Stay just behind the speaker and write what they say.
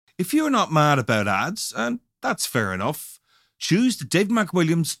If you're not mad about ads, and that's fair enough, choose the David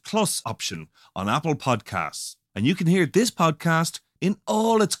McWilliams Plus option on Apple Podcasts, and you can hear this podcast in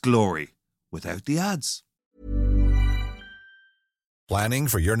all its glory without the ads. Planning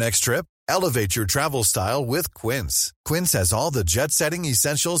for your next trip? Elevate your travel style with Quince. Quince has all the jet-setting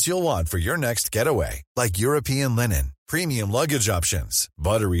essentials you'll want for your next getaway, like European linen, premium luggage options,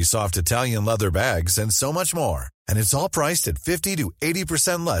 buttery soft Italian leather bags, and so much more. And it's all priced at 50 to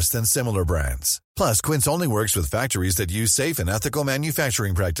 80% less than similar brands. Plus, Quince only works with factories that use safe and ethical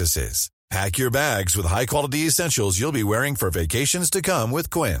manufacturing practices. Pack your bags with high-quality essentials you'll be wearing for vacations to come with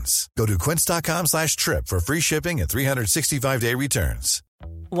Quince. Go to quince.com/trip for free shipping and 365-day returns.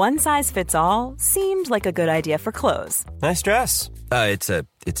 One size fits all seemed like a good idea for clothes. Nice dress. It's a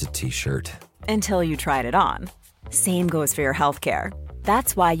t-shirt. Until you tried it on. Same goes for your healthcare.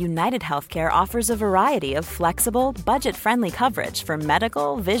 That's why United Healthcare offers a variety of flexible, budget-friendly coverage for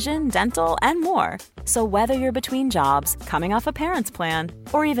medical, vision, dental, and more. So whether you're between jobs, coming off a parent's plan,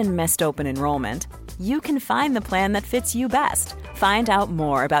 or even missed open enrollment, you can find the plan that fits you best. Find out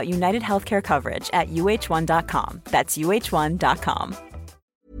more about United Healthcare coverage at uh1.com. That's uh1.com.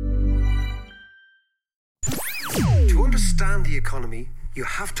 To understand the economy, you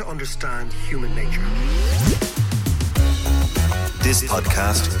have to understand human nature. This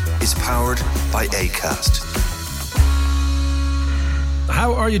podcast is powered by Acast.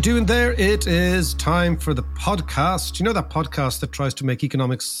 How are you doing there? It is time for the podcast. You know, that podcast that tries to make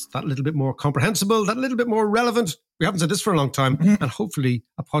economics that little bit more comprehensible, that little bit more relevant. We haven't said this for a long time. And hopefully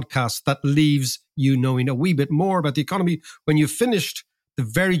a podcast that leaves you knowing a wee bit more about the economy when you've finished the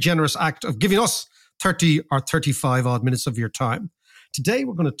very generous act of giving us 30 or 35 odd minutes of your time. Today,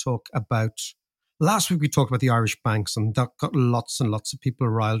 we're going to talk about, last week we talked about the Irish banks, and that got lots and lots of people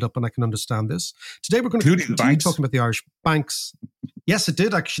riled up, and I can understand this. Today, we're going to continue talking about the Irish banks. Yes, it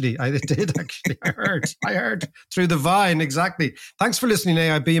did actually. I heard through the vine, exactly. Thanks for listening,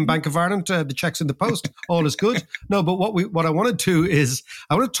 AIB and Bank of Ireland. The check's in the post. All is good. No, but what I want to do is,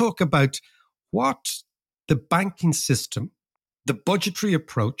 I want to talk about what the banking system, the budgetary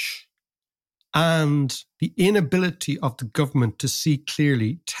approach, and the inability of the government to see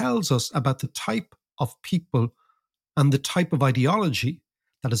clearly tells us about the type of people and the type of ideology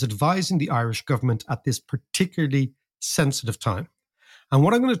that is advising the Irish government at this particularly sensitive time. And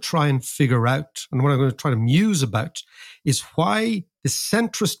what I'm going to try and figure out, and what I'm going to try to muse about, is why the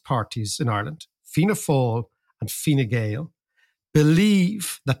centrist parties in Ireland, Fianna Fáil and Fine Gael,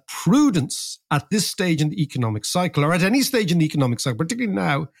 believe that prudence at this stage in the economic cycle, or at any stage in the economic cycle, particularly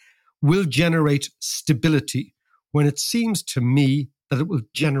now, will generate stability, when it seems to me that it will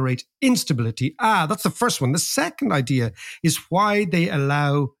generate instability. That's the first one. The second idea is why they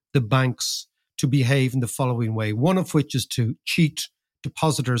allow the banks to behave in the following way, one of which is to cheat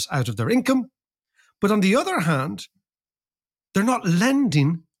depositors out of their income. But on the other hand, they're not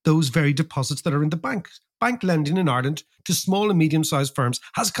lending those very deposits that are in the bank. Bank lending in Ireland to small and medium-sized firms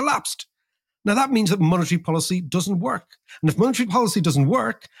has collapsed. Now, that means that monetary policy doesn't work. And if monetary policy doesn't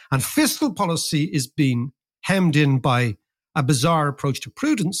work and fiscal policy is being hemmed in by a bizarre approach to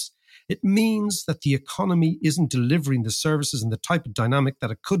prudence, it means that the economy isn't delivering the services and the type of dynamic that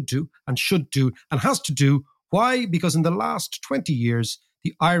it could do and should do and has to do. Why? Because in the last 20 years,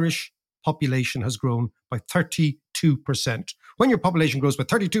 the Irish population has grown by 32%. When your population grows by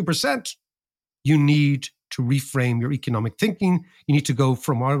 32%, you need to reframe your economic thinking. You need to go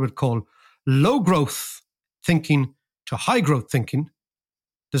from what I would call low growth thinking to high growth thinking.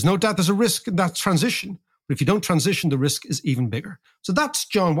 There's no doubt there's a risk in that transition. But if you don't transition, the risk is even bigger. So that's,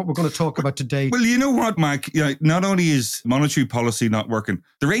 John, what we're going to talk about today. Well, you know what, Mike? Not only is monetary policy not working,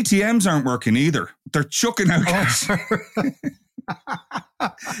 their ATMs aren't working either. They're chucking out cash.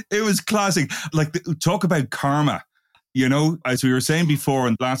 It was classic. Like, talk about karma. You know, as we were saying before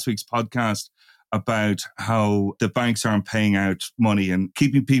in last week's podcast, about how the banks aren't paying out money and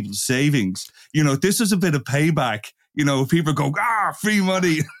keeping people's savings. You know, this is a bit of payback. You know, people go, free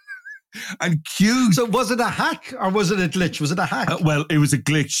money. And queues. So was it a hack or was it a glitch? Was it a hack? Well, it was a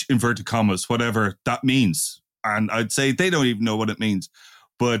glitch, inverted commas, whatever that means. And I'd say they don't even know what it means.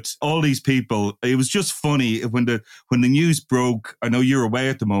 But all these people, it was just funny when the news broke. I know you're away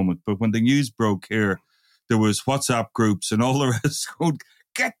at the moment, but when the news broke here, there was WhatsApp groups and all the rest going,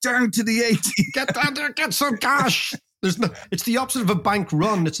 get down to the ATM. Get down there, get some cash. It's the opposite of a bank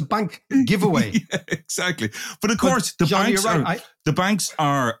run. It's a bank giveaway. Yeah, exactly. But of course, the banks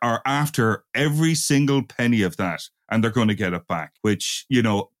are after every single penny of that, and they're going to get it back, which, you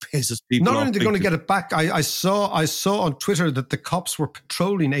know, pisses people off. Not only they're going to get it back, I saw on Twitter that the cops were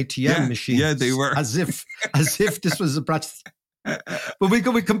patrolling ATM machines. Yeah, they were. As if this was a But we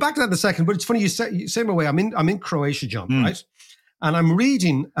come back to that in a second. But it's funny you say my way. I'm in Croatia, John, right? And I'm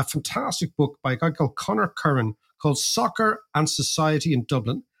reading a fantastic book by a guy called Conor Curran called Soccer and Society in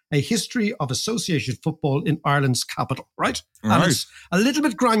Dublin, a history of association football in Ireland's capital, right? And it's a little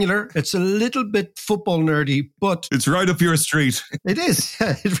bit granular. It's a little bit football nerdy, but it's right up your street. It is.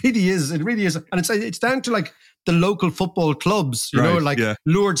 Yeah, it really is. It really is. And it's down to like the local football clubs, you know, like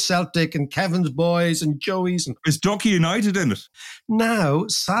Lourdes Celtic and Kevin's Boys and Joey's. And is Ducky United in it? Now,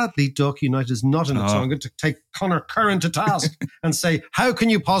 sadly, Ducky United is not in it. So I'm going to take Conor Curran to task and say, how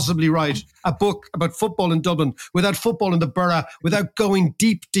can you possibly write a book about football in Dublin without football in the borough, without going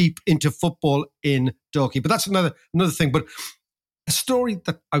deep into football in Ducky? But that's another thing. But a story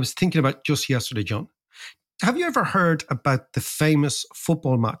that I was thinking about just yesterday, John. Have you ever heard about the famous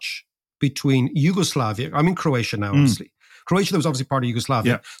football match between Yugoslavia? I'm in Croatia now, obviously. Croatia, that was obviously part of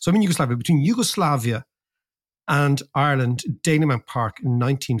Yugoslavia. Yeah. So I'm in Yugoslavia. Between Yugoslavia and Ireland, Dalymount Park in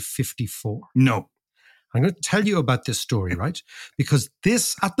 1954. No. I'm going to tell you about this story, right? Because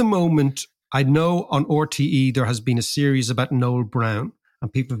this, at the moment, I know on RTE there has been a series about Noel Brown,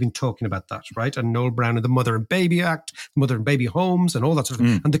 and people have been talking about that, right? And Noel Brown and the Mother and Baby Act, Mother and Baby Homes, and all that sort of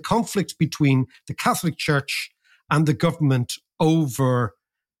thing. And the conflict between the Catholic Church and the government over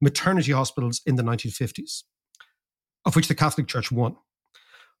maternity hospitals in the 1950s, of which the Catholic Church won.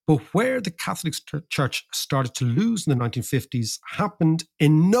 But where the Catholic Church started to lose in the 1950s happened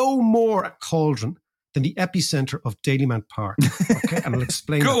in no more a cauldron than the epicenter of Dalymount Park. Okay, and I'll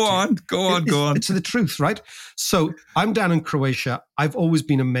explain. Go on. It's the truth, right? So I'm down in Croatia. I've always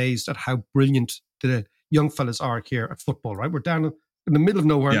been amazed at how brilliant the young fellas are here at football, right? We're down in the middle of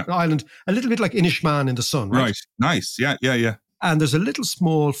nowhere, an island, a little bit like Inishmaan in the sun, right? Right, nice, yeah. And there's a little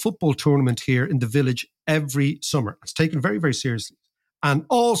small football tournament here in the village every summer. It's taken very, very seriously. And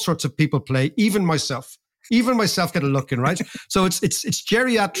all sorts of people play, even myself. Even myself get a look in, right? So it's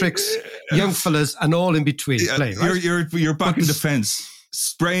geriatrics, young fellas, and all in between playing, right? You're back in the fence,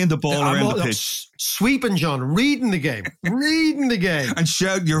 spraying the ball around the pitch. Sweeping, John, reading the game. And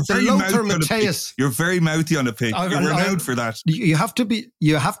shout, you're very mouthy on the pitch. You're very mouthy on the pitch. You're renowned for that. You have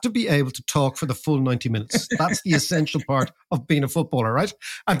to be able to talk for the full 90 minutes. That's the essential part of being a footballer, right?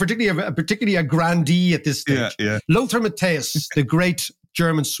 And particularly a grandee at this stage. Yeah. Lothar Matthäus, the great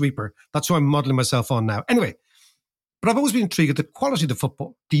German sweeper. That's who I'm modeling myself on now. Anyway, but I've always been intrigued at the quality of the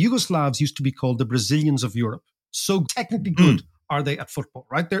football. The Yugoslavs used to be called the Brazilians of Europe. So technically good are they at football,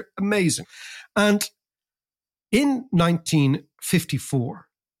 right? They're amazing. And in 1954,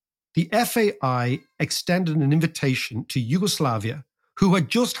 the FAI extended an invitation to Yugoslavia, who had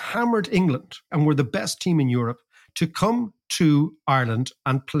just hammered England and were the best team in Europe, to come to Ireland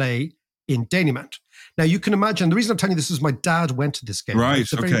and play in Dalymount. Now, you can imagine, the reason I'm telling you this is my dad went to this game. Right,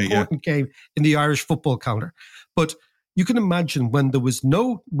 It's a very important game in the Irish football calendar. But you can imagine when there was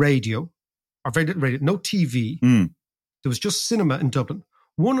no radio, or very little radio, no TV, there was just cinema in Dublin.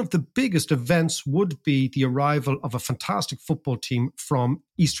 One of the biggest events would be the arrival of a fantastic football team from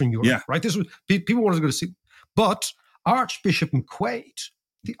Eastern Europe, right? This was, people wanted to go to see. But Archbishop McQuaid,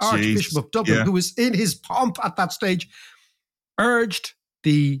 the Archbishop of Dublin, who was in his pomp at that stage, urged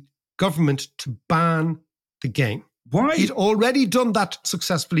the government to ban the game. Why? He'd already done that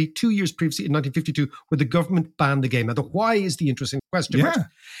successfully 2 years previously in 1952, where the government banned the game. Now, the why is the interesting question, right?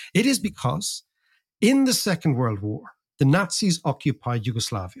 It is because in the Second World War, the Nazis occupied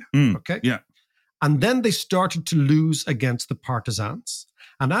Yugoslavia, okay? Yeah. And then they started to lose against the partisans.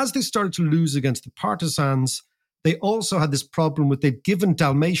 And as they started to lose against the partisans, they also had this problem with they'd given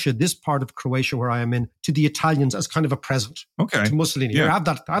Dalmatia, this part of Croatia where I am in, to the Italians as kind of a present. Okay. To Mussolini. Yeah. Have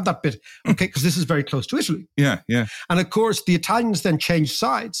that bit. Okay, because this is very close to Italy. Yeah. And of course, the Italians then changed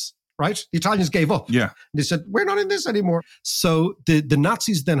sides, right? The Italians gave up. Yeah. They said, we're not in this anymore. So the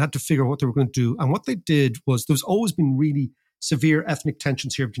Nazis then had to figure out what they were going to do. And what they did was, there's always been really severe ethnic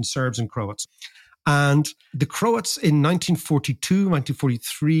tensions here between Serbs and Croats. And the Croats in 1942,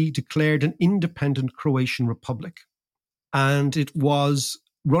 1943 declared an independent Croatian republic. And it was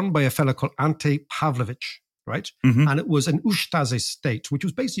run by a fellow called Ante Pavlović, right? And it was an Ustaše state, which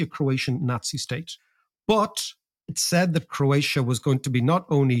was basically a Croatian Nazi state. But it said that Croatia was going to be not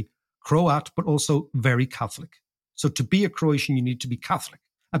only Croat, but also very Catholic. So to be a Croatian, you need to be Catholic.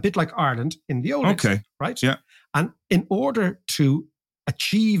 A bit like Ireland in the old days, right? Yeah. And in order to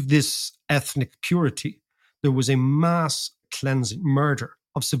achieve this ethnic purity, there was a mass cleansing, murder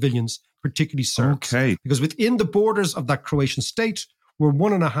of civilians, particularly Serbs. Okay. Because within the borders of that Croatian state were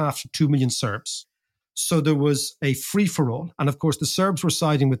 1.5 to 2 million Serbs. So there was a free-for-all. And of course, the Serbs were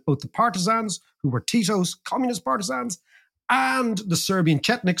siding with both the partisans, who were Tito's communist partisans, and the Serbian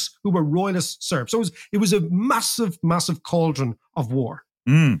Chetniks, who were royalist Serbs. So it was a massive, massive cauldron of war.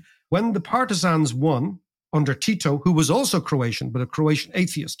 Mm. When the partisans won under Tito, who was also Croatian, but a Croatian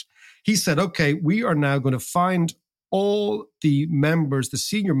atheist, he said, okay, we are now going to find all the members, the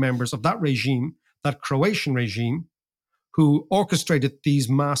senior members of that regime, that Croatian regime, who orchestrated these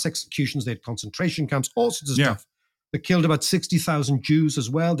mass executions. They had concentration camps, all sorts of stuff. They killed about 60,000 Jews as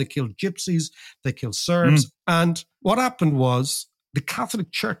well. They killed gypsies. They killed Serbs. And what happened was the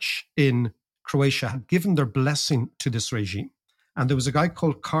Catholic Church in Croatia had given their blessing to this regime. And there was a guy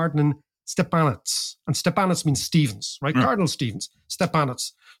called Cardinal Stepanac. And Stepanac means Stevens, right? Yeah. Cardinal Stevens, Stepanac.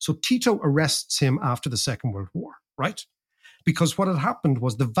 So Tito arrests him after the Second World War, right? Because what had happened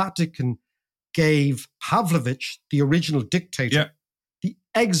was the Vatican gave Pavlovich, the original dictator, the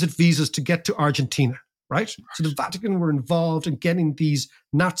exit visas to get to Argentina, right? So the Vatican were involved in getting these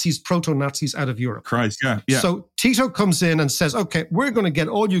Nazis, proto-Nazis out of Europe. Christ, yeah. So Tito comes in and says, okay, we're going to get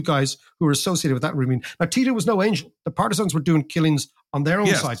all you guys who are associated with that regime. Now, Tito was no angel. The partisans were doing killings on their own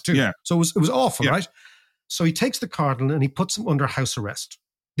side too. Yeah. So it was awful, right? So he takes the cardinal and he puts him under house arrest.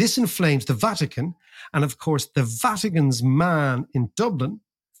 This inflames the Vatican. And of course, the Vatican's man in Dublin,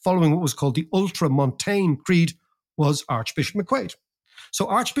 following what was called the Ultramontane Creed, was Archbishop McQuaid. So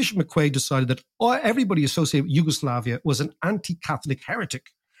Archbishop McQuaid decided that everybody associated with Yugoslavia was an anti-Catholic heretic.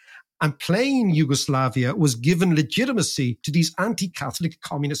 And playing Yugoslavia was given legitimacy to these anti-Catholic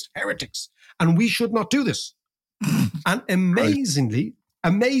communist heretics. And we should not do this. And amazingly,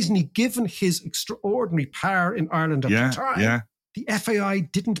 given his extraordinary power in Ireland at the time, the FAI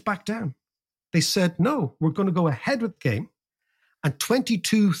didn't back down. They said, no, we're going to go ahead with the game. And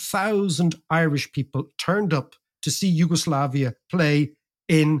 22,000 Irish people turned up to see Yugoslavia play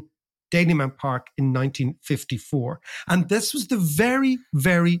in Dalymount Park in 1954. And this was the very,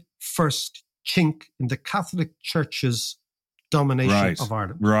 very first chink in the Catholic Church's domination of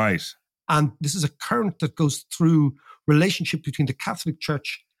Ireland. Right. And this is a current that goes through relationship between the Catholic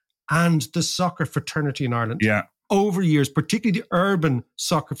Church and the soccer fraternity in Ireland over years, particularly the urban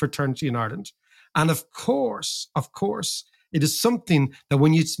soccer fraternity in Ireland. And of course, it is something that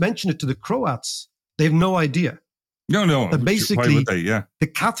when you mention it to the Croats, they have no idea. No. That basically, why would they? The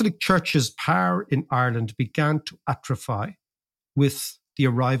Catholic Church's power in Ireland began to atrophy with the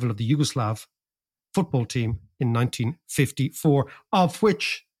arrival of the Yugoslav football team in 1954, of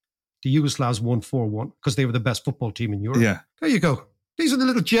which the Yugoslavs won 4-1 because they were the best football team in Europe. Yeah. There you go. These are the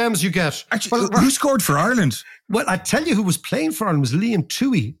little gems you get. Actually, who scored for Ireland? Well, I tell you who was playing for Ireland was Liam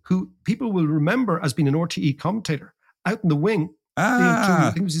Toohey, who people will remember as being an RTE commentator out in the wing. Liam Toohey,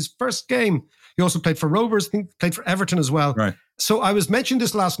 I think it was his first game. He also played for Rovers, I think played for Everton as well. Right. So I was mentioning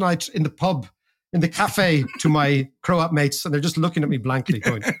this last night in the pub, in the cafe to my Croat mates, and they're just looking at me blankly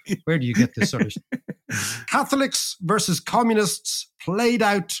going, where do you get this sort of Catholics versus communists played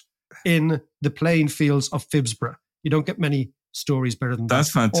out in the playing fields of Phibsborough. You don't get many stories better than that.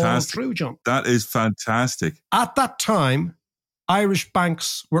 That's fantastic. All through, John. That is fantastic. At that time, Irish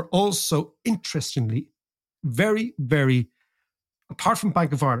banks were also, interestingly, very, very, apart from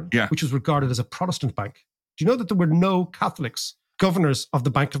Bank of Ireland, which was regarded as a Protestant bank. Do you know that there were no Catholics governors of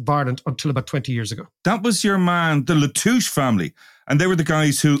the Bank of Ireland until about 20 years ago? That was your man, the Latouche family. And they were the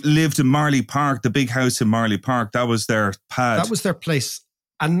guys who lived in Marley Park, the big house in Marley Park. That was their pad. That was their place.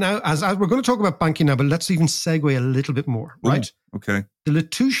 And now, as we're going to talk about banking now, but let's even segue a little bit more, right? Ooh, okay. The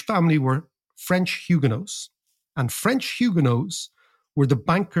Latouche family were French Huguenots. And French Huguenots were the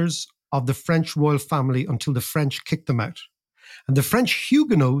bankers of the French royal family until the French kicked them out. And the French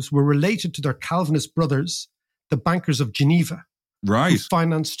Huguenots were related to their Calvinist brothers, the bankers of Geneva, who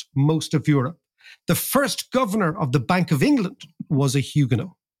financed most of Europe. The first governor of the Bank of England was a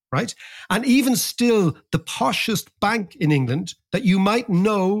Huguenot, right? And even still, the poshest bank in England that you might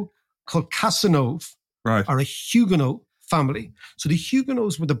know, called Cazenove, are a Huguenot family. So the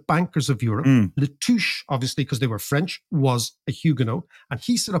Huguenots were the bankers of Europe. Latouche, obviously, because they were French, was a Huguenot, and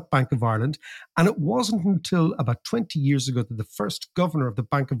he set up Bank of Ireland. And it wasn't until about 20 years ago that the first governor of the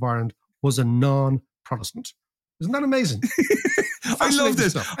Bank of Ireland was a non-Protestant. Isn't that amazing? I love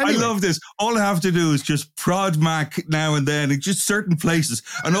this. Anyway. I love this. All I have to do is just prod Mac now and then in just certain places,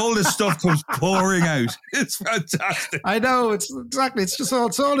 and all this stuff comes pouring out. It's fantastic. I know. It's just all,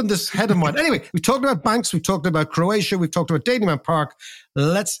 it's all in this head of mine. Anyway, we've talked about banks. We've talked about Croatia. We've talked about Dalymount Park.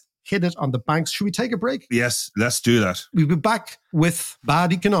 Let's hit it on the banks. Should we take a break? Yes, let's do that. We'll be back with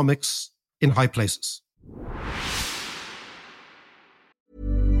bad economics in high places.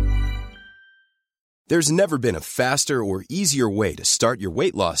 There's never been a faster or easier way to start your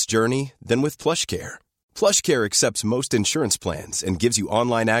weight loss journey than with PlushCare. PlushCare accepts most insurance plans and gives you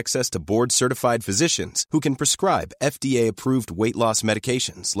online access to board-certified physicians who can prescribe FDA-approved weight loss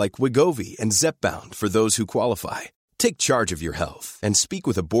medications like Wegovy and Zepbound for those who qualify. Take charge of your health and speak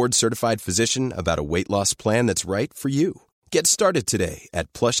with a board-certified physician about a weight loss plan that's right for you. Get started today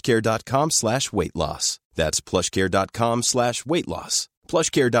at plushcare.com/weight loss. That's plushcare.com/weight loss.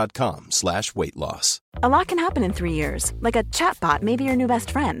 plushcare.com/weight loss. A lot can happen in 3 years, like a chatbot may be your new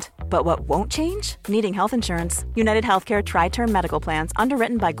best friend. But what won't change? Needing health insurance. United Healthcare Tri-Term Medical Plans,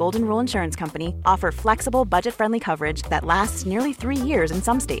 underwritten by Golden Rule Insurance Company, offer flexible, budget-friendly coverage that lasts nearly 3 years in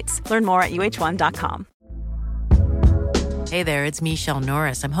some states. Learn more at uh1.com. Hey there, it's Michelle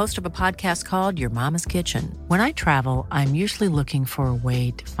Norris. I'm host of a podcast called Your Mama's Kitchen. When I travel, I'm usually looking for a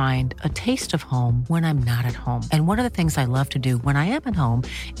way to find a taste of home when I'm not at home. And one of the things I love to do when I am at home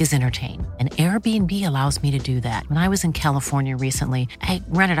is entertain. And Airbnb allows me to do that. When I was in California recently, I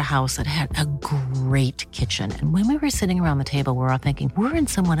rented a house that had a great kitchen. And when we were sitting around the table, we're all thinking, we're in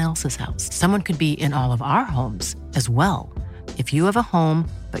someone else's house. Someone could be in all of our homes as well. If you have a home,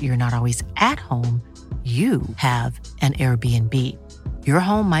 but you're not always at home, you have an Airbnb. Your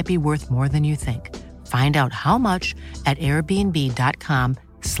home might be worth more than you think. Find out how much at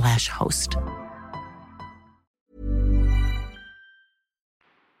airbnb.com/host.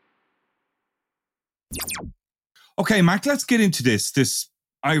 Okay, Mac, let's get into this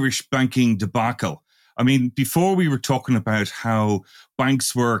Irish banking debacle. I mean, before we were talking about how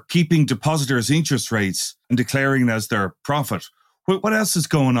banks were keeping depositors' interest rates and declaring it as their profit. What else is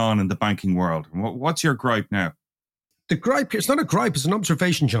going on in the banking world? What's your gripe now? The gripe, it's not a gripe, it's an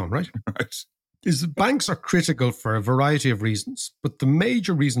observation, John, right? Right. Is that banks are critical for a variety of reasons, but the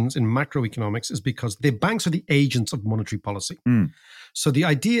major reasons in macroeconomics is because the banks are the agents of monetary policy. So the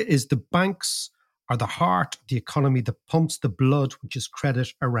idea is the banks are the heart of the economy that pumps the blood, which is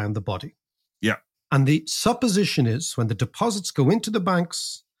credit, around the body. Yeah. And the supposition is when the deposits go into the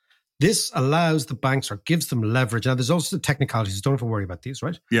banks, this allows the banks or gives them leverage. Now, there's also the technicalities. Don't have to worry about these,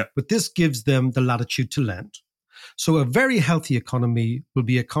 right? Yeah. But this gives them the latitude to lend. So a very healthy economy will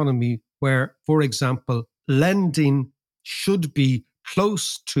be an economy where, for example, lending should be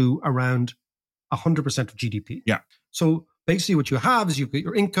close to around 100% of GDP. Yeah. So basically what you have is you've got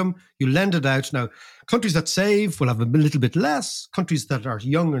your income, you lend it out. Now, countries that save will have a little bit less. Countries that are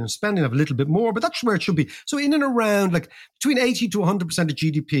younger and spending have a little bit more, but that's where it should be. So in and around like between 80 to 100% of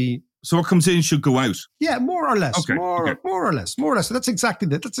GDP. So what comes in should go out. Yeah, more or less. Okay, More or less. So that's exactly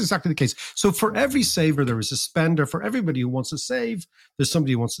the case. So for every saver, there is a spender. For everybody who wants to save, there's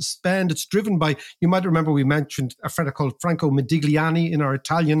somebody who wants to spend. It's driven by, you might remember we mentioned a friend called Franco Modigliani in our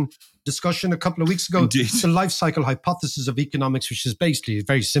Italian discussion a couple of weeks ago. Indeed. The life cycle hypothesis of economics, which is basically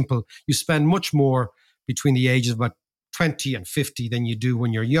very simple. You spend much more between the ages of about 20 and 50 than you do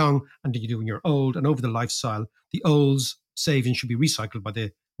when you're young and than you do when you're old. And over the life cycle, the old's savings should be recycled by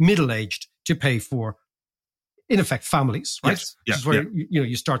the middle-aged to pay for, in effect, families, right? Yes. Yeah, This is where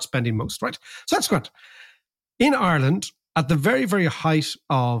you start spending most, right? So that's great. In Ireland, at the very, very height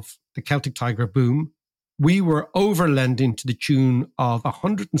of the Celtic Tiger boom, we were over-lending to the tune of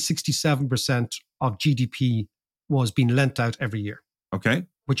 167% of GDP was being lent out every year. Okay.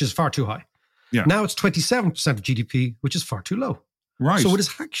 Which is far too high. Yeah. Now it's 27% of GDP, which is far too low. Right. So what is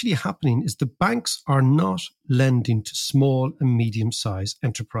actually happening is the banks are not lending to small and medium-sized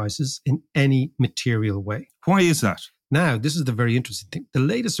enterprises in any material way. Why is that? Now, this is the very interesting thing. The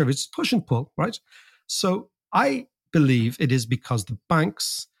latest survey is push and pull, right? So I believe it is because the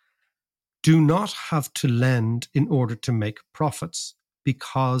banks do not have to lend in order to make profits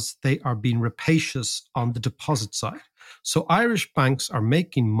because they are being rapacious on the deposit side. So Irish banks are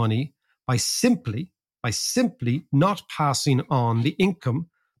making money by simply not passing on the income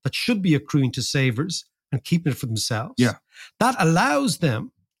that should be accruing to savers and keeping it for themselves. Yeah. That allows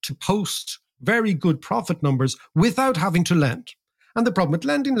them to post very good profit numbers without having to lend. And the problem with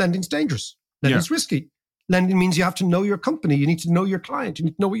lending's dangerous. Lending's risky. Lending means you have to know your company. You need to know your client. You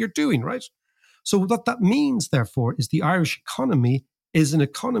need to know what you're doing, right? So what that means, therefore, is the Irish economy is an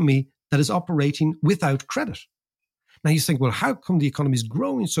economy that is operating without credit. Now you think, well, how come the economy is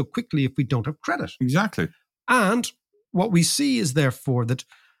growing so quickly if we don't have credit? Exactly. And what we see is therefore that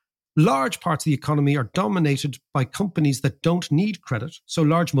large parts of the economy are dominated by companies that don't need credit. So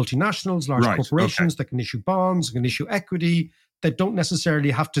large multinationals, large corporations that can issue bonds, can issue equity, that don't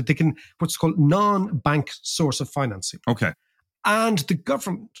necessarily have to, they can what's called non-bank source of financing. Okay. And the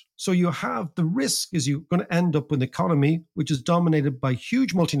government. So you have the risk is you're going to end up with an economy which is dominated by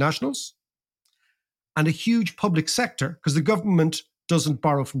huge multinationals and a huge public sector, because the government doesn't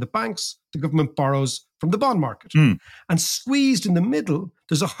borrow from the banks, the government borrows from the bond market. And squeezed in the middle,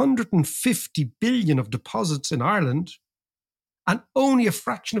 there's 150 billion of deposits in Ireland, and only a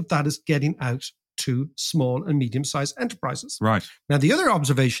fraction of that is getting out to small and medium-sized enterprises. Right. Now, the other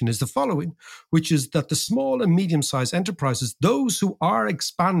observation is the following, which is that the small and medium-sized enterprises, those who are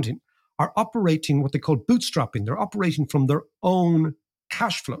expanding, are operating what they call bootstrapping. They're operating from their own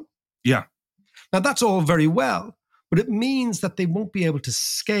cash flow. Yeah. Now, that's all very well, but it means that they won't be able to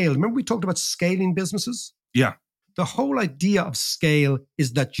scale. Remember we talked about scaling businesses? Yeah. The whole idea of scale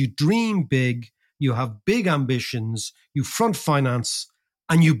is that you dream big, you have big ambitions, you front finance,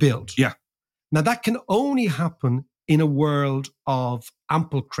 and you build. Yeah. Now, that can only happen in a world of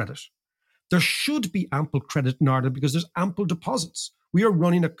ample credit. There should be ample credit in Ireland because there's ample deposits. We are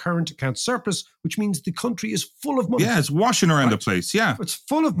running a current account surplus, which means the country is full of money. Yeah, it's washing around right? the place. Yeah. It's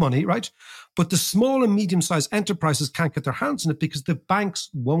full of money, right? But the small and medium-sized enterprises can't get their hands on it because the banks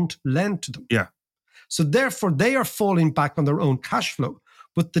won't lend to them. Yeah. So therefore, they are falling back on their own cash flow.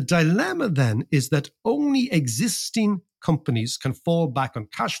 But the dilemma then is that only existing companies can fall back on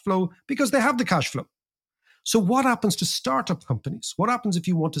cash flow because they have the cash flow. So what happens to startup companies? What happens if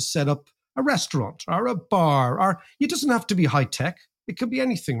you want to set up a restaurant or a bar? Or it doesn't have to be high tech. It could be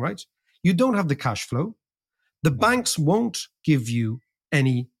anything, right? You don't have the cash flow. The banks won't give you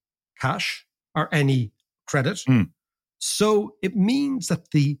any cash or any credit. So it means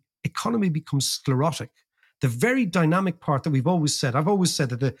that the economy becomes sclerotic. The very dynamic part that we've always said, I've always said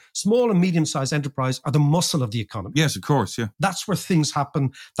that the small and medium-sized enterprise are the muscle of the economy. Yes, of course, yeah. That's where things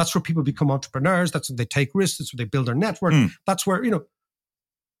happen. That's where people become entrepreneurs. That's where they take risks. That's where they build their network. That's where,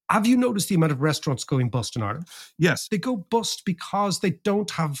 have you noticed the amount of restaurants going bust in Ireland? Yes. They go bust because they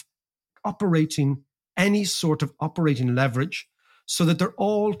don't have any sort of operating leverage, so that they're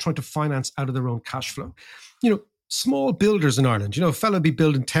all trying to finance out of their own cash flow. Small builders in Ireland, a fellow be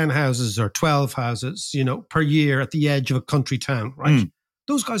building 10 houses or 12 houses, per year at the edge of a country town, right?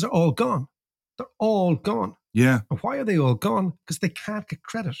 Those guys are all gone. They're all gone. Yeah. And why are they all gone? Because they can't get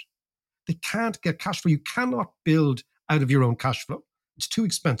credit. They can't get cash flow. You cannot build out of your own cash flow. It's too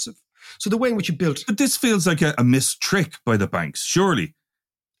expensive. So the way in which you build... But this feels like a missed trick by the banks, surely.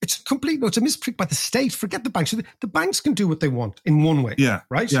 It's a missed trick by the state. Forget the banks. The banks can do what they want in one way. Yeah.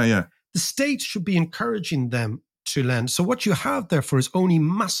 Right? Yeah. The state should be encouraging them to lend. So what you have, therefore, is only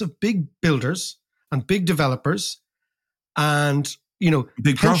massive big builders and big developers and,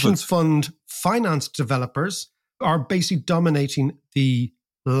 big pension profits. fund financed developers are basically dominating the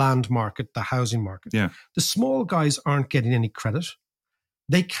land market, the housing market. Yeah. The small guys aren't getting any credit.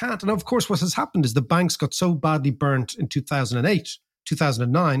 They can't. And of course, what has happened is the banks got so badly burnt in 2008,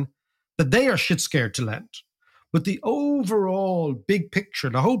 2009, that they are shit scared to lend. But the overall big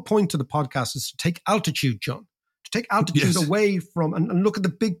picture, the whole point of the podcast is to take altitude, John. Take altitude away from and look at the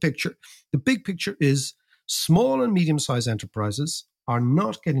big picture. The big picture is small and medium-sized enterprises are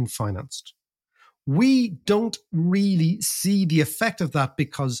not getting financed. We don't really see the effect of that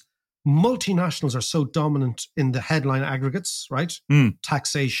because multinationals are so dominant in the headline aggregates, right?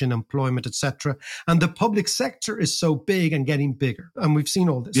 Taxation, employment, etc. And the public sector is so big and getting bigger. And we've seen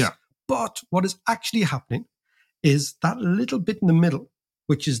all this. Yeah. But what is actually happening is that little bit in the middle,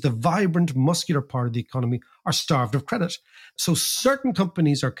 which is the vibrant, muscular part of the economy, are starved of credit. So certain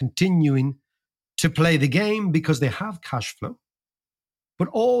companies are continuing to play the game because they have cash flow. But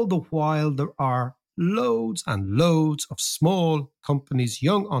all the while, there are loads and loads of small companies,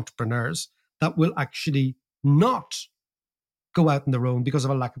 young entrepreneurs, that will actually not go out on their own because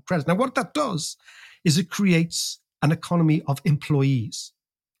of a lack of credit. Now, what that does is it creates an economy of employees.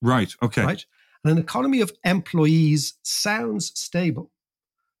 Right, okay. Right? And an economy of employees sounds stable.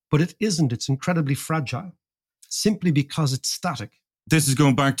 But it isn't. It's incredibly fragile, simply because it's static. This is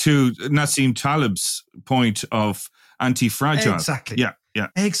going back to Nassim Taleb's point of anti-fragile. Exactly. Yeah.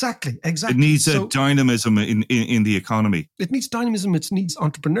 Exactly. It needs a dynamism in the economy. It needs dynamism. It needs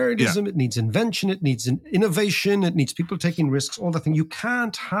entrepreneurialism. Yeah. It needs invention. It needs innovation. It needs people taking risks, all that thing. You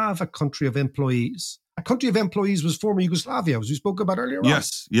can't have a country of employees. A country of employees was former Yugoslavia, as we spoke about earlier.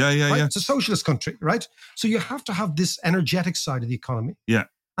 Yes. Yeah. Right? It's a socialist country, right? So you have to have this energetic side of the economy. Yeah.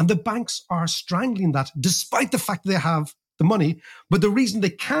 And the banks are strangling that despite the fact they have the money. But the reason they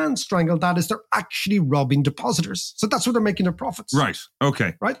can strangle that is they're actually robbing depositors. So that's where they're making their profits. Right.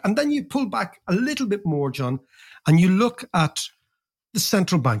 Okay. Right. And then you pull back a little bit more, John, and you look at the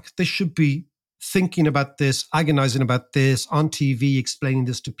central bank. They should be thinking about this, agonizing about this, on TV explaining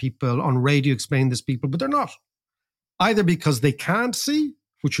this to people, on radio explaining this to people, but they're not. Either because they can't see,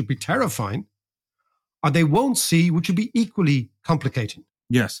 which would be terrifying, or they won't see, which would be equally complicating.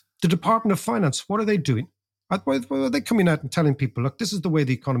 Yes. The Department of Finance, what are they doing? Are they coming out and telling people, look, this is the way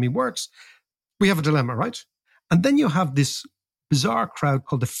the economy works. We have a dilemma, right? And then you have this bizarre crowd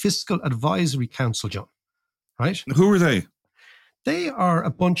called the Fiscal Advisory Council, John, right? Who are they? They are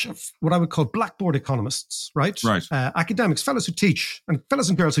a bunch of what I would call blackboard economists, right? Right. Academics, fellows who teach, and fellows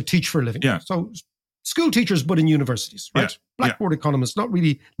and girls who teach for a living. Yeah. So school teachers, but in universities, right? Yeah. Blackboard economists, not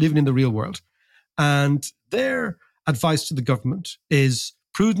really living in the real world. And their advice to the government is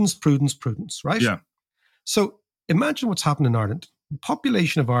prudence, prudence, prudence, right? Yeah. So imagine what's happened in Ireland. The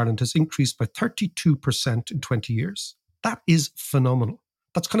population of Ireland has increased by 32% in 20 years. That is phenomenal.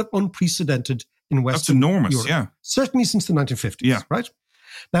 That's kind of unprecedented in Western That's enormous, Europe. yeah. Certainly since the 1950s, Yeah. right?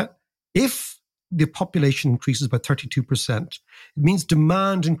 Now, if the population increases by 32%, it means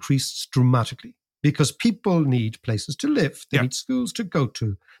demand increases dramatically because people need places to live. They Yeah. need schools to go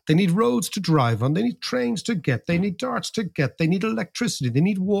to. They need roads to drive on. They need trains to get. They need darts to get. They need electricity. They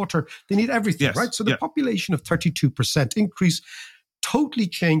need water. They need everything, Yes, right? So the yeah. population of 32% increase totally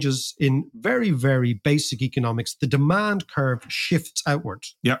changes in very, very basic economics. The demand curve shifts outward.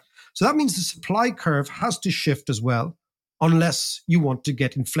 Yeah. So that means the supply curve has to shift as well, unless you want to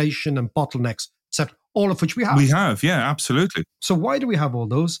get inflation and bottlenecks, etc., all of which we have. We have, yeah, absolutely. So why do we have all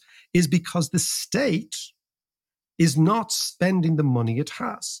those? Is because the state is not spending the money it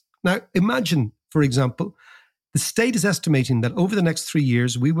has. Now, imagine, for example, the state is estimating that over the next 3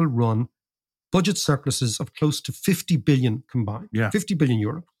 years, we will run budget surpluses of close to 50 billion combined, Yeah. 50 billion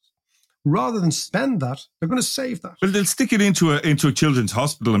euro. Rather than spend that, they're going to save that. Well, they'll stick it into a children's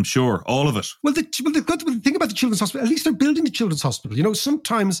hospital, I'm sure, all of it. Well, the thing about the children's hospital, at least they're building the children's hospital. You know,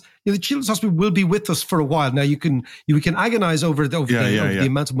 sometimes the children's hospital will be with us for a while. Now, we can agonize over the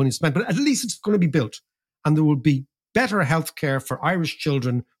amount of money spent, but at least it's going to be built, and there will be better healthcare for Irish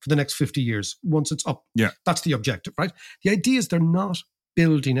children for the next 50 years once it's up. Yeah, that's the objective, right? The idea is they're not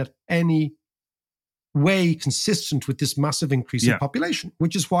building it any way consistent with this massive increase in population,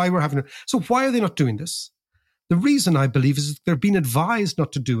 which is why we're having it. So why are they not doing this? The reason, I believe, is that they're being advised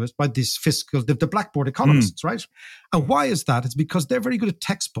not to do it by this the blackboard economists, right? And why is that? It's because they're very good at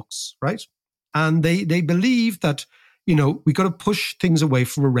textbooks, right? And they believe that, we got to push things away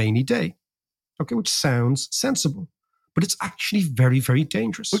from a rainy day, okay, which sounds sensible. But it's actually very, very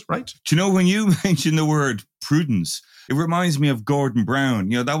dangerous, right? Do you know, when you mention the word prudence, it reminds me of Gordon Brown.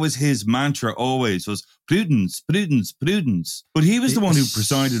 That was his mantra always, was prudence, prudence, prudence. But he was the one who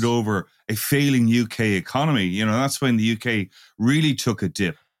presided over a failing UK economy. That's when the UK really took a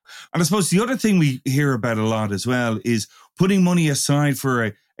dip. And I suppose the other thing we hear about a lot as well is putting money aside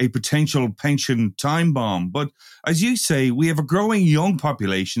for a potential pension time bomb. But as you say, we have a growing young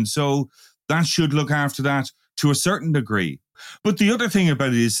population, so that should look after that to a certain degree. But the other thing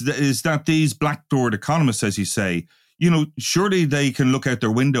about it is that these blackboard economists, as you say, surely they can look out their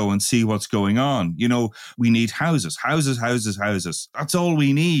window and see what's going on. We need houses. That's all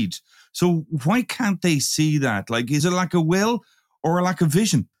we need. So why can't they see that? Like, is it lack of will or a lack of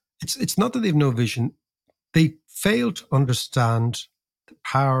vision? It's not that they have no vision. They fail to understand the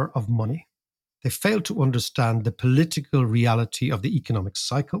power of money. They fail to understand the political reality of the economic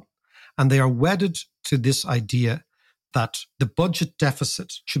cycle. And they are wedded to this idea that the budget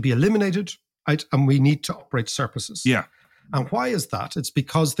deficit should be eliminated, right? And we need to operate surpluses. Yeah. And why is that? It's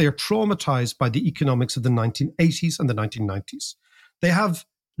because they are traumatized by the economics of the 1980s and the 1990s. They have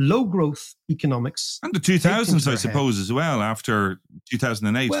low growth economics. And the 2000s, I suppose, as well, after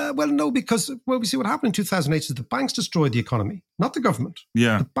 2008. Well, no, because we see what happened in 2008 is the banks destroyed the economy, not the government.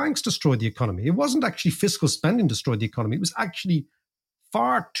 Yeah. The banks destroyed the economy. It wasn't actually fiscal spending destroyed the economy. It was actually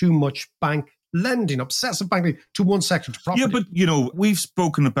far too much bank lending, obsessive banking to one sector, to property. Yeah, but, we've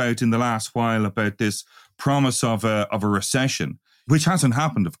spoken about in the last while about this promise of a recession, which hasn't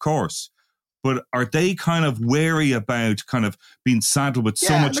happened, of course. But are they kind of wary about kind of being saddled with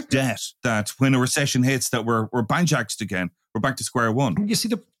so much debt that when a recession hits that we're banjaxed again, we're back to square one? You see,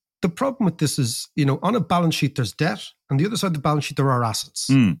 the problem with this is, on a balance sheet, there's debt. On the other side of the balance sheet, there are assets,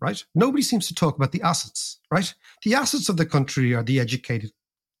 right? Nobody seems to talk about the assets, right? The assets of the country are the educated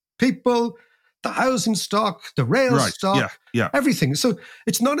people, the housing stock, the rail stock, everything. So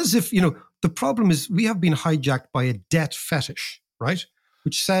it's not as if, the problem is we have been hijacked by a debt fetish, right?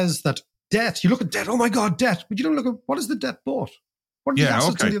 Which says that debt, you look at debt, oh my God, debt. But you don't look at what is the debt bought? What are the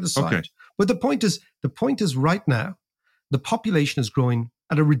assets on the other side? Okay. But the point is right now, the population is growing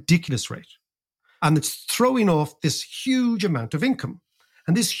at a ridiculous rate. And it's throwing off this huge amount of income.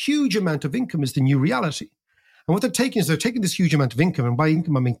 And this huge amount of income is the new reality. And what they're taking this huge amount of income, and by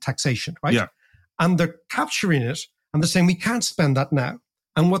income I mean taxation, right? Yeah. And they're capturing it, and they're saying, we can't spend that now.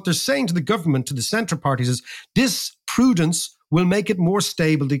 And what they're saying to the government, to the centre parties, is this prudence will make it more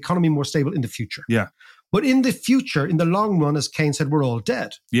stable, the economy more stable in the future. Yeah. But in the future, in the long run, as Keynes said, we're all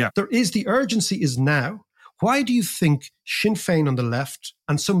dead. Yeah. The urgency is now. Why do you think Sinn Féin on the left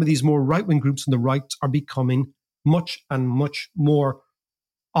and some of these more right-wing groups on the right are becoming much and much more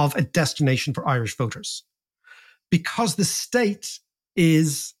of a destination for Irish voters. Because the state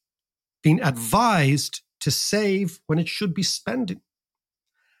is being advised to save when it should be spending.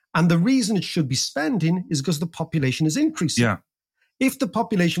 And the reason it should be spending is because the population is increasing. Yeah. If the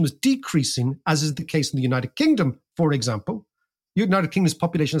population was decreasing, as is the case in the United Kingdom, for example, the United Kingdom's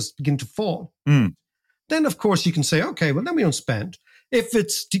population is beginning to fall. Then, of course, you can say, okay, well, then we don't spend. If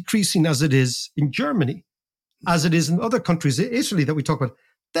it's decreasing as it is in Germany, as it is in other countries, Italy that we talk about,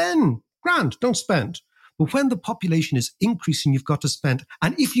 then grand, don't spend. But when the population is increasing, you've got to spend.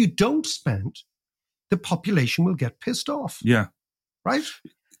 And if you don't spend, the population will get pissed off. Yeah. Right?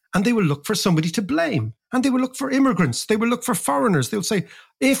 And they will look for somebody to blame. And they will look for immigrants. They will look for foreigners. They'll say,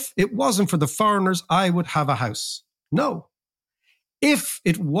 if it wasn't for the foreigners, I would have a house. No. If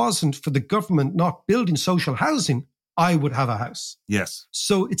it wasn't for the government not building social housing, I would have a house. Yes.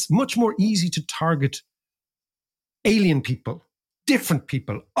 So it's much more easy to target alien people, different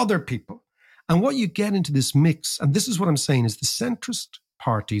people, other people. And what you get into this mix, and this is what I'm saying, is the centrist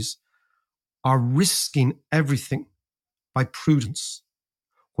parties are risking everything by prudence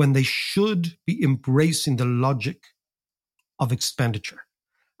when they should be embracing the logic of expenditure.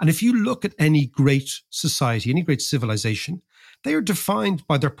 And if you look at any great society, any great civilization, they are defined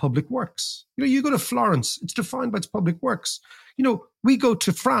by their public works. You know, you go to Florence, it's defined by its public works. You know, we go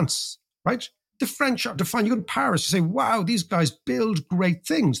to France, right? The French are defined. You go to Paris, you say, wow, these guys build great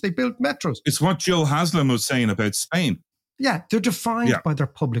things. They build metros. It's what Joe Haslam was saying about Spain. Yeah, they're defined by their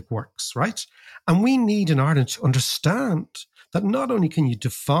public works, right? And we need in Ireland to understand that not only can you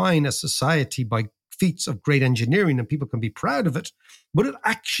define a society by feats of great engineering and people can be proud of it, but it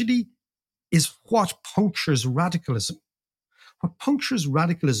actually is what punctures radicalism. What punctures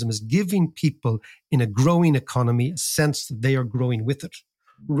radicalism is giving people in a growing economy a sense that they are growing with it,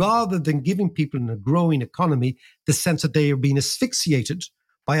 rather than giving people in a growing economy the sense that they are being asphyxiated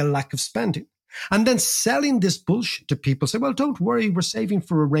by a lack of spending. And then selling this bullshit to people, say, well, don't worry, we're saving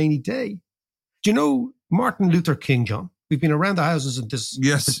for a rainy day. Do you know Martin Luther King, John? We've been around the houses in this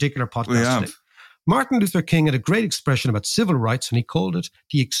particular podcast today. Martin Luther King had a great expression about civil rights, and he called it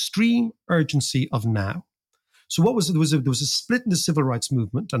the extreme urgency of now. So what was it? There was a split in the civil rights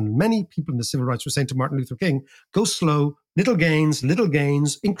movement, and many people in the civil rights were saying to Martin Luther King, go slow, little gains,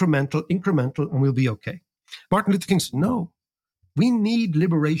 incremental, and we'll be okay. Martin Luther King said, no, we need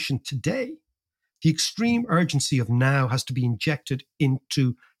liberation today. The extreme urgency of now has to be injected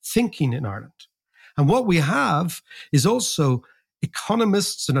into thinking in Ireland. And what we have is also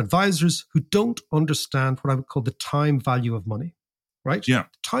economists and advisors who don't understand what I would call the time value of money, right? Yeah.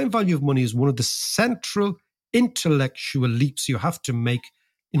 The time value of money is one of the central intellectual leaps you have to make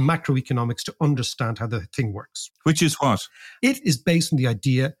in macroeconomics to understand how the thing works. Which is what? It is based on the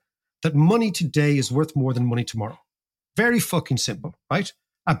idea that money today is worth more than money tomorrow. Very fucking simple, right?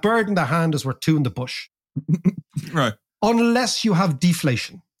 A bird in the hand is worth two in the bush. Right. Unless you have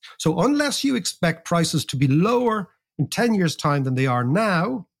deflation. So unless you expect prices to be lower in 10 years' time than they are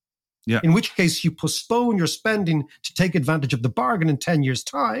now, in which case you postpone your spending to take advantage of the bargain in 10 years'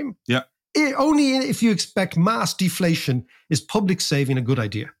 time, only if you expect mass deflation is public saving a good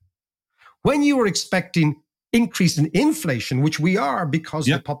idea. When you are expecting increase in inflation, which we are because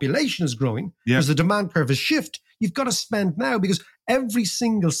the population is growing, because the demand curve is shift, you've got to spend now because every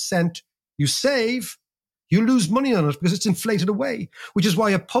single cent you save, you lose money on it because it's inflated away, which is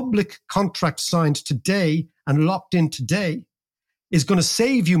why a public contract signed today and locked in today is going to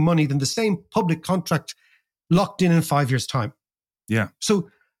save you money than the same public contract locked in 5 years' time. Yeah. So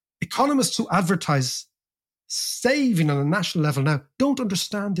economists who advertise saving on a national level now don't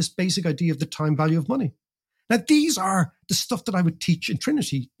understand this basic idea of the time value of money. Now, these are the stuff that I would teach in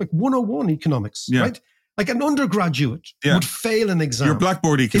Trinity, like 101 economics, right? Like an undergraduate would fail an exam. Your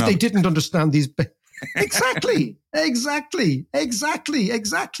Blackboard economics. If they didn't understand these. Exactly. And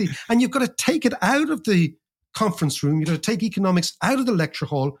you've got to take it out of the conference room. You've got to take economics out of the lecture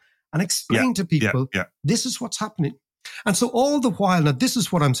hall and explain to people, this is what's happening. And so all the while, now this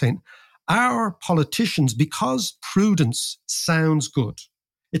is what I'm saying, our politicians, because prudence sounds good,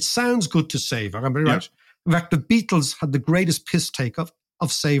 it sounds good to save. I'm right. In fact, the Beatles had the greatest piss take of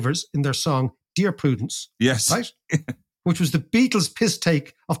savers in their song, Dear Prudence. Yes. Right? Which was the Beatles' piss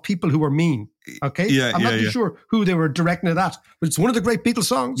take of people who were mean. Okay? I'm not sure who they were directing it at, but it's one of the great Beatles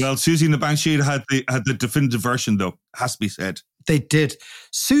songs. Well, Susie and the Banshees had the definitive version, though, has to be said. They did.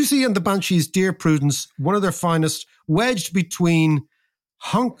 Susie and the Banshees, Dear Prudence, one of their finest, wedged between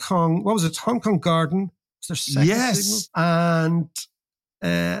Hong Kong Garden, was their second signal,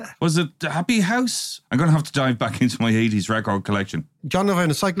 and was it Happy House? I'm going to have to dive back into my 80s record collection. John, I have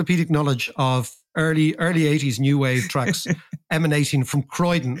an encyclopedic knowledge of early 80s new wave tracks emanating from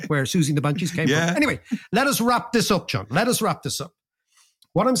Croydon, where Susie and the Banshees came from. Anyway, let us wrap this up, John. Let us wrap this up.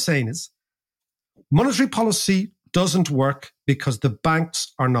 What I'm saying is monetary policy doesn't work because the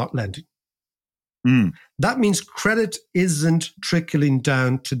banks are not lending. That means credit isn't trickling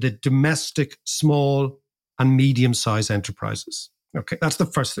down to the domestic small and medium-sized enterprises. Okay, that's the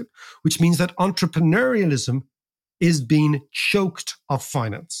first thing, which means that entrepreneurialism is being choked of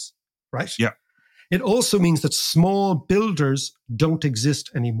finance, right? Yeah. It also means that small builders don't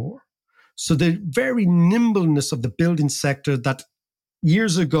exist anymore. So the very nimbleness of the building sector that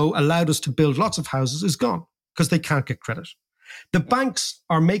years ago allowed us to build lots of houses is gone because they can't get credit. The banks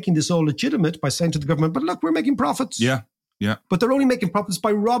are making this all legitimate by saying to the government, but look, we're making profits. Yeah. But they're only making profits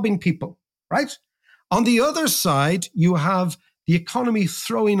by robbing people, right? On the other side, you have the economy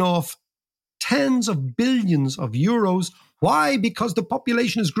throwing off tens of billions of euros. Why? Because the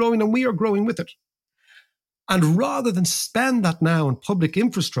population is growing and we are growing with it. And rather than spend that now on public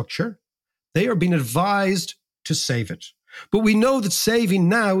infrastructure, they are being advised to save it. But we know that saving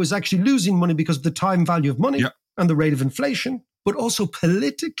now is actually losing money because of the time value of money and the rate of inflation, but also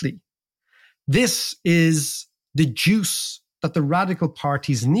politically. This is the juice that the radical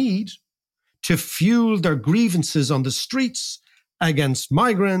parties need to fuel their grievances on the streets against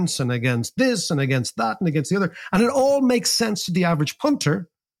migrants and against this and against that and against the other. And it all makes sense to the average punter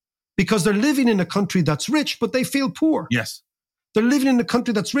because they're living in a country that's rich, but they feel poor. Yes. They're living in a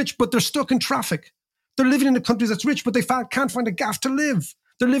country that's rich, but they're stuck in traffic. They're living in a country that's rich, but they can't find a gaff to live.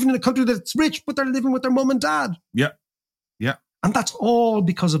 They're living in a country that's rich, but they're living with their mum and dad. Yeah. And that's all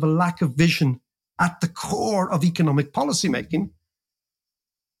because of a lack of vision at the core of economic policymaking.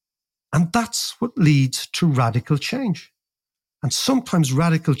 And that's what leads to radical change. And sometimes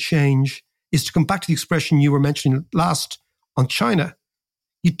radical change is to come back to the expression you were mentioning last on China.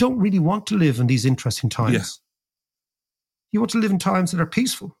 You don't really want to live in these interesting times. Yes. You want to live in times that are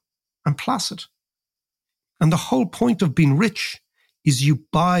peaceful and placid. And the whole point of being rich is you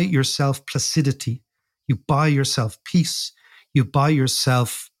buy yourself placidity. You buy yourself peace. You buy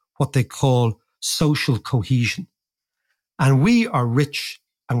yourself what they call social cohesion. And we are rich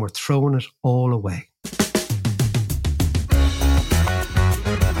and we're throwing it all away.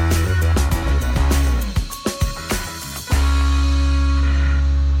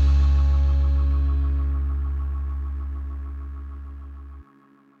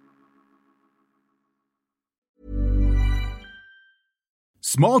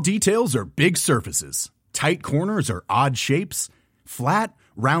 Small details are big surfaces. Tight corners are odd shapes. Flat,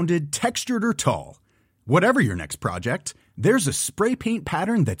 rounded, textured, or tall. Whatever your next project, there's a spray paint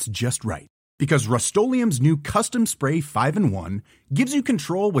pattern that's just right. Because Rust-Oleum's new Custom Spray 5-in-1 gives you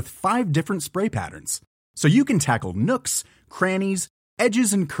control with 5 different spray patterns. So you can tackle nooks, crannies,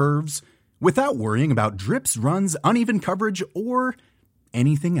 edges, and curves without worrying about drips, runs, uneven coverage, or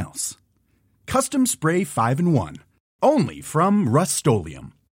anything else. Custom Spray 5-in-1. Only from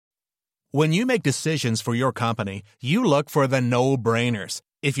Rust-Oleum. When you make decisions for your company, you look for the no-brainers.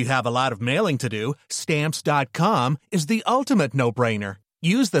 If you have a lot of mailing to do, Stamps.com is the ultimate no-brainer.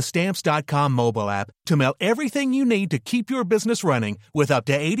 Use the Stamps.com mobile app to mail everything you need to keep your business running with up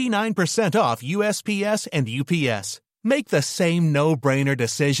to 89% off USPS and UPS. Make the same no-brainer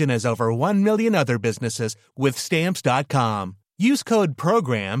decision as over 1 million other businesses with Stamps.com. Use code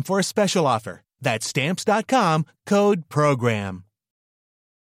PROGRAM for a special offer. That's Stamps.com, code PROGRAM.